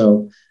defense.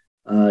 So,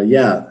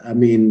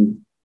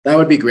 that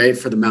would be great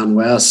for the Mountain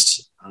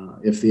West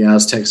if the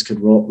Aztecs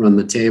could run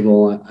the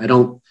table. I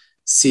don't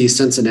see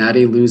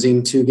Cincinnati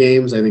losing 2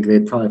 games. I think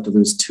they'd probably have to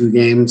lose 2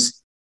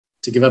 games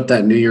to give up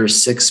that New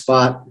Year's 6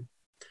 spot.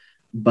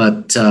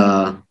 But,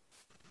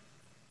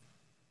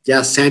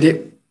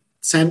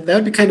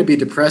 that would kind of be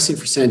depressing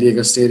for San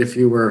Diego State if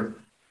you were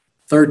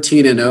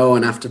 13-0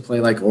 and have to play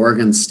like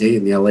Oregon State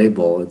in the LA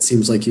Bowl. It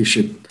seems like you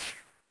should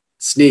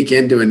sneak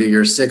into a New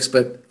Year's 6,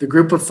 but the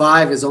group of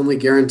 5 is only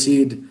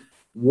guaranteed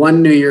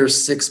 1 New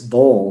Year's 6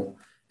 bowl.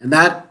 And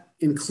that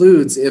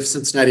includes if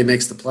Cincinnati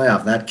makes the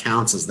playoff, that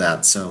counts as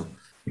that. So,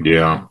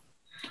 yeah,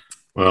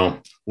 well,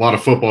 a lot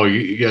of football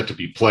you get to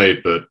be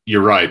played, but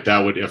you're right. That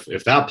would,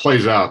 if that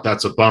plays out,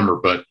 that's a bummer,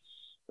 but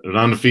an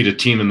undefeated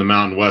team in the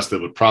Mountain West that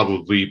would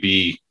probably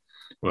be,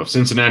 well, if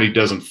Cincinnati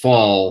doesn't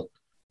fall,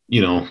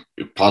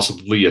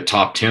 possibly a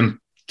top 10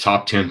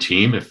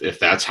 team if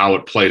that's how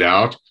it played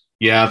out.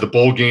 Yeah, the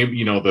bowl game,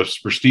 the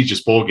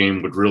prestigious bowl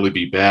game would really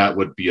be bad,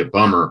 would be a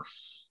bummer.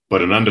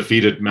 But an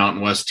undefeated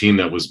Mountain West team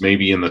that was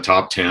maybe in the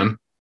top 10,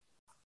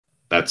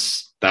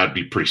 that'd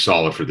be pretty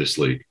solid for this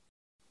league.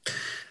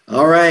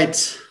 All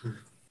right.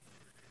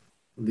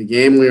 The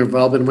game we've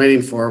all been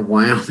waiting for,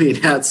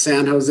 Wyoming at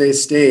San Jose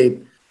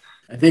State.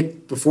 I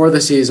think before the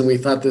season, we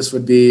thought this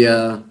would be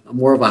a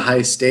more of a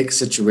high-stakes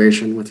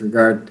situation with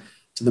regard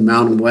to the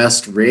Mountain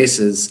West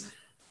races.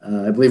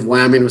 I believe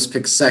Wyoming was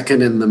picked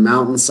second in the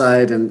mountain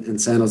side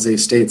and San Jose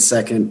State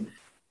second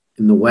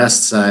in the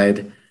west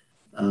side.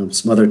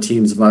 Some other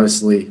teams have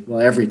obviously,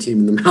 every team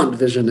in the Mountain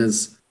Division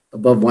is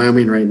above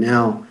Wyoming right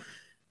now.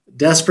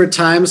 Desperate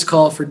times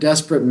call for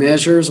desperate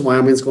measures.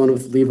 Wyoming's going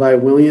with Levi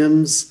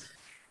Williams.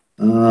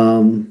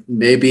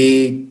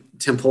 Maybe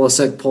Tim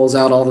Polasek pulls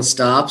out all the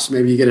stops.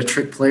 Maybe you get a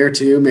trick play or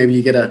two. Maybe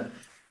you get a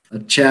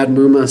Chad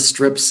Muma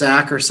strip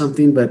sack or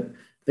something, but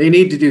they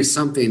need to do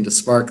something to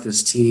spark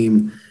this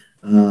team.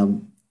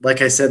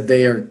 Like I said,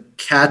 they are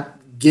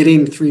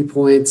getting 3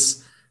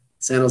 points.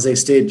 San Jose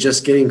State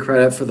just getting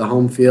credit for the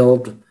home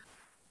field.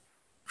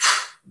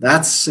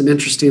 That's an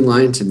interesting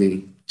line to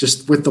me.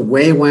 Just with the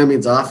way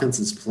Wyoming's offense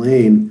is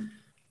playing,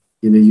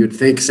 you'd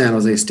think San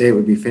Jose State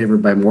would be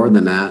favored by more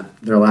than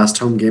that. Their last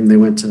home game, they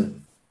went to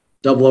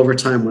double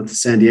overtime with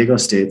San Diego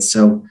State.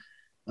 So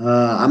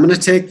I'm going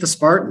to take the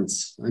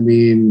Spartans. I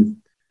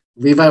mean,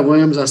 Levi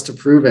Williams has to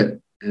prove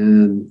it,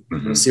 and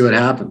we'll see what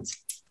happens.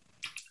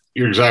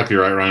 You're exactly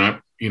right,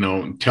 Ryan.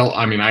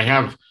 I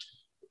have,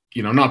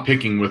 I'm not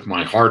picking with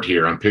my heart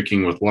here. I'm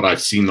picking with what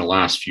I've seen the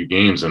last few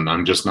games, and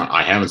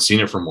I haven't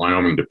seen it from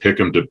Wyoming to pick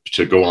them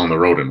to go on the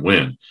road and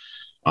win.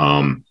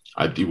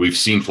 We've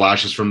seen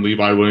flashes from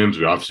Levi Williams.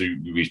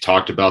 We've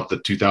talked about the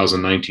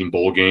 2019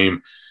 bowl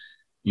game.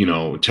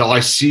 Until I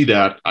see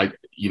that,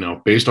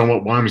 based on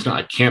what Wyoming's done,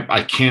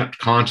 I can't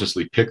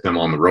consciously pick them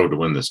on the road to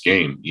win this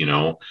game.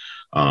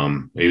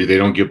 Maybe they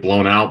don't get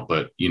blown out,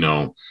 but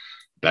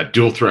that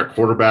dual threat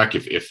quarterback,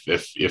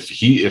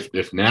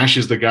 if Nash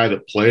is the guy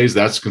that plays,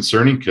 that's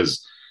concerning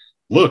because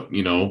look,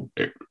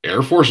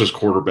 Air Force's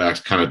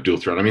quarterbacks kind of dual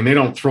threat. I mean, they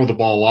don't throw the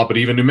ball a lot, but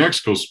even New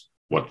Mexico's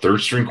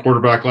third string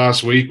quarterback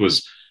last week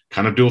was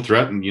kind of dual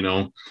threat and,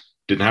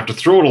 didn't have to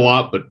throw it a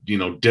lot, but,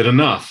 did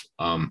enough.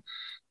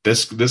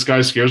 This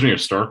guy scares me. If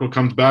Starkville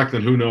comes back,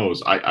 then who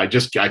knows? I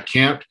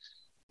can't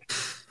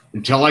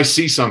until I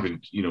see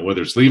something,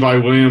 whether it's Levi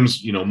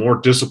Williams, more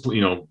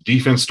discipline,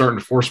 defense starting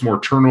to force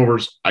more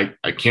turnovers.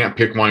 I can't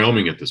pick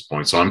Wyoming at this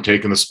point. So I'm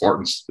taking the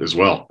Spartans as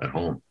well at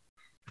home.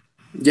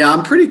 Yeah,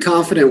 I'm pretty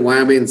confident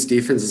Wyoming's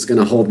defense is going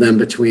to hold them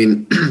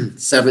between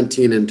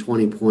 17 and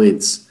 20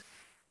 points.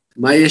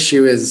 My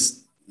issue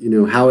is,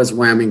 how is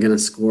Wyoming going to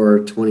score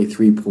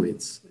 23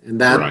 points?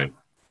 And that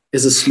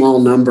is a small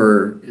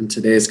number in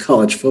today's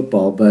college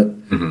football, but,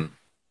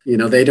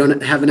 they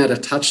haven't had a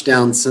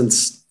touchdown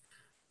since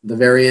the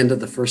very end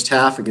of the first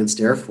half against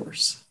Air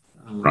Force.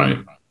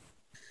 Right.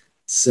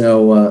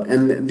 So,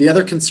 and the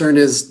other concern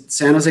is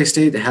San Jose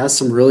State has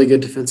some really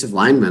good defensive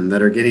linemen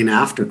that are getting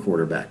after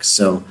quarterbacks.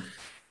 So,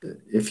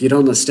 if you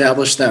don't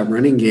establish that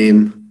running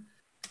game,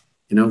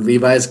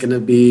 Levi's going to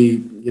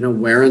be,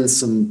 wearing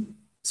some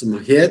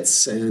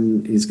hits,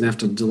 and he's going to have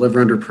to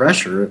deliver under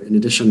pressure in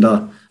addition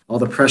to all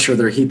the pressure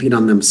they're heaping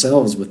on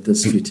themselves with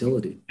this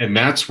futility. And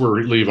that's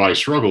where Levi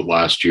struggled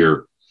last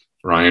year,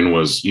 Ryan,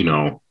 was,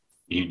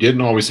 he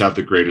didn't always have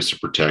the greatest of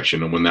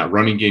protection. And when that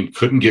running game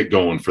couldn't get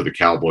going for the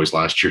Cowboys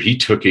last year, he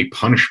took a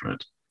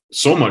punishment.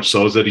 So much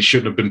so that he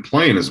shouldn't have been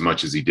playing as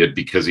much as he did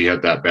because he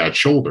had that bad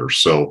shoulder.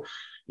 So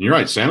you're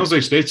right. San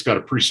Jose State's got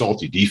a pretty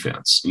salty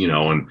defense,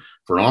 and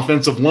for an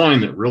offensive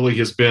line that really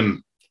has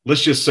been,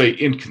 let's just say,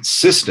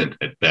 inconsistent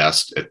at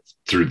best at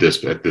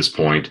this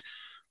point,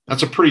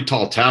 that's a pretty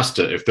tall task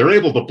to, if they're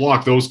able to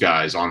block those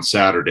guys on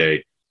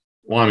Saturday,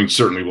 Wyoming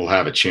certainly will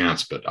have a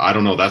chance, but I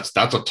don't know. That's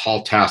a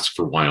tall task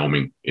for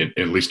Wyoming,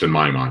 at least in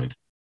my mind.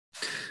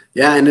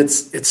 Yeah, and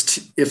it's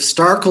if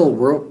Starkel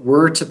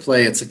were to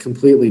play, it's a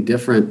completely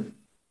different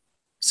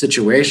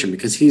situation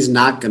because he's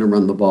not going to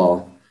run the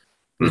ball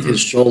with his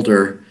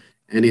shoulder,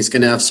 and he's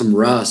going to have some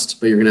rust,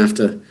 but you're going to have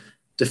to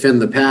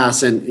defend the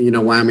pass. And,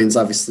 Wyoming's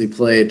obviously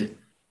played,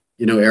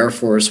 Air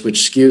Force,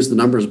 which skews the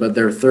numbers, but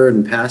they're third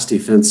in pass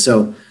defense.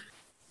 So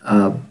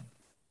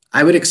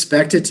I would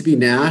expect it to be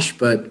Nash,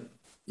 but,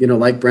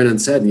 like Brennan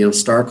said,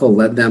 Starkel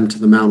led them to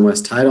the Mountain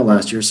West title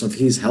last year. So if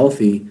he's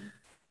healthy,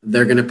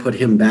 they're going to put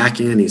him back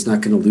in. He's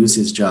not going to lose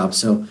his job.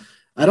 So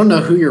I don't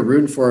know who you're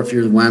rooting for if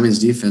you're Wyoming's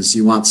defense.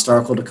 You want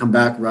Starkel to come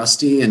back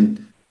rusty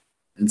and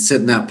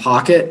sit in that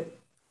pocket,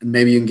 and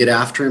maybe you can get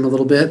after him a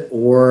little bit,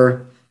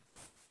 or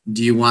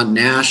do you want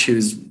Nash,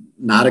 who's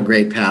not a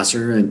great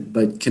passer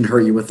but can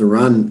hurt you with the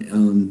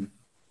run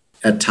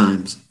at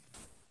times?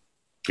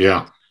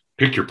 Yeah,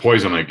 pick your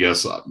poison, I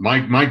guess.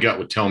 My gut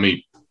would tell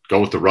me go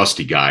with the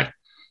rusty guy,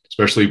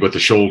 especially with the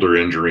shoulder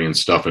injury and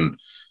stuff, and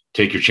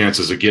take your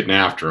chances of getting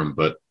after him.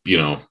 But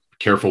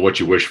careful what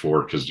you wish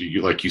for, because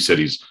like you said,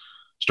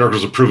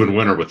 Starkel's a proven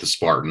winner with the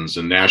Spartans,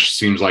 and Nash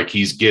seems like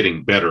he's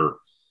getting better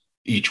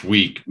each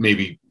week,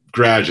 maybe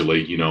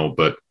gradually,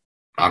 but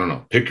I don't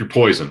know. Pick your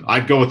poison.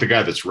 I'd go with the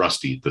guy that's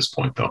rusty at this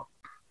point, though.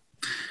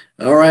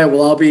 All right.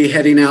 Well, I'll be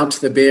heading out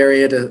to the Bay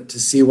Area to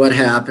see what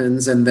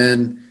happens. And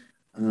then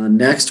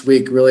next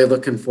week, really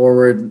looking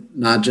forward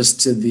not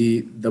just to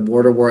the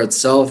Border War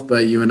itself,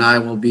 but you and I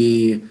will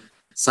be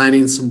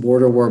signing some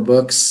Border War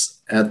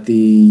books at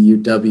the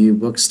UW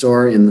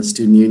bookstore in the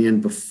Student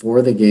Union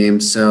before the game.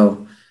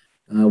 So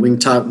we can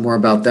talk more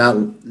about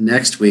that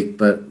next week,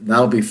 but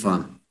that'll be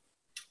fun.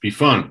 Be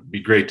fun.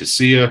 Be great to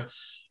see you.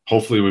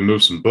 Hopefully we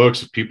move some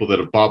books. If people that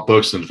have bought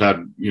books and have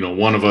had,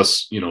 one of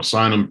us,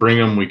 sign them, bring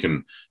them. We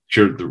can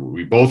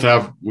we both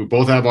have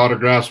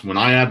autographs. When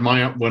I add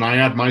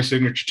my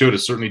signature to it, it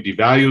certainly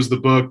devalues the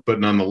book, but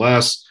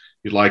nonetheless,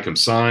 you'd like them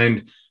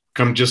signed,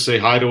 come just say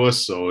hi to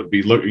us. So it'd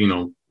be,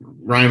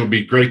 Ryan, would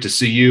be great to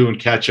see you and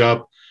catch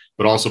up,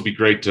 but also be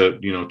great to,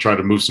 try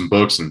to move some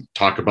books and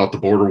talk about the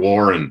Border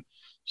War. And it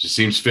just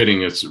seems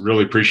fitting. It's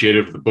really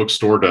appreciative of the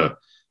bookstore to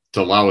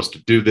allow us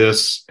to do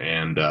this,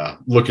 and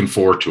looking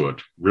forward to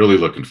it. Really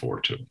looking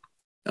forward to it.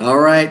 All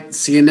right.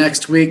 See you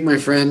next week, my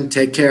friend.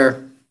 Take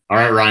care. All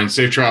right, Ryan.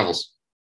 Safe travels.